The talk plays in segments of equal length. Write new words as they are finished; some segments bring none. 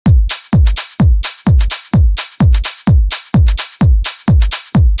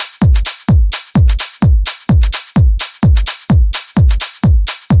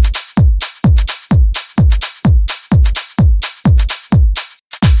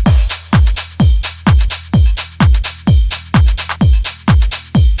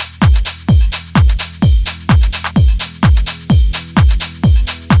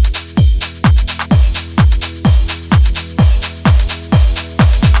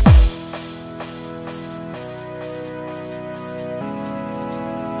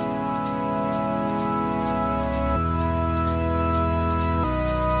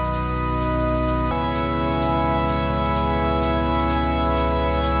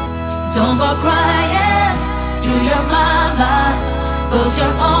Don't go crying to your mama, 'cause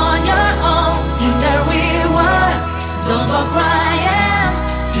you're on your own in the real world. Don't go crying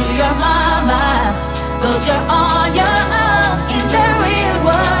to your mama, 'cause you're on your own in the real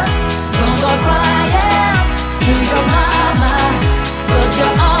world. Don't go crying to your mama, 'cause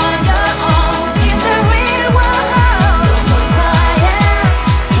you're on your own in the real world. Don't go crying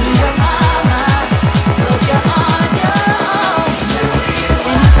to your mama, 'cause you're on your own in the real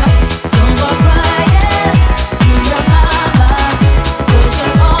world. Don't go crying to your mama, 'cause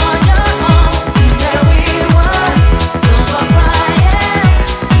you're on your own in the real world. Don't go crying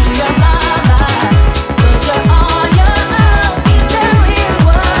to your mama, 'cause you're on your own in the real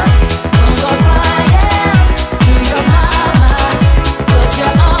world. Don't go crying to your mama, 'cause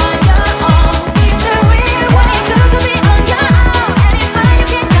you're on your own in the real world. It's good to be on your own, and in my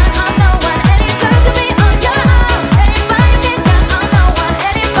opinion, on no one. And it's good to be on your own, and in my opinion, on no one.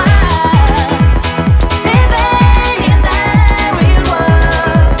 And if I living in the real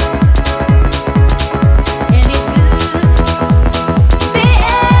world, and it's good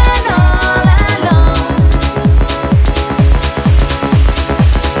being all alone.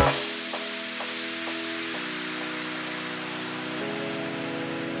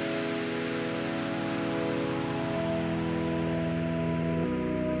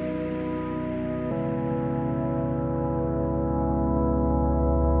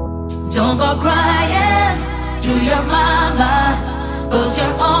 Don't go crying to your mama, 'cause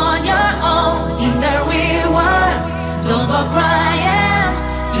you're on your own in the real world. Don't go crying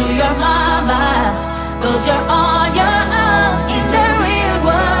to your mama, 'cause you're on your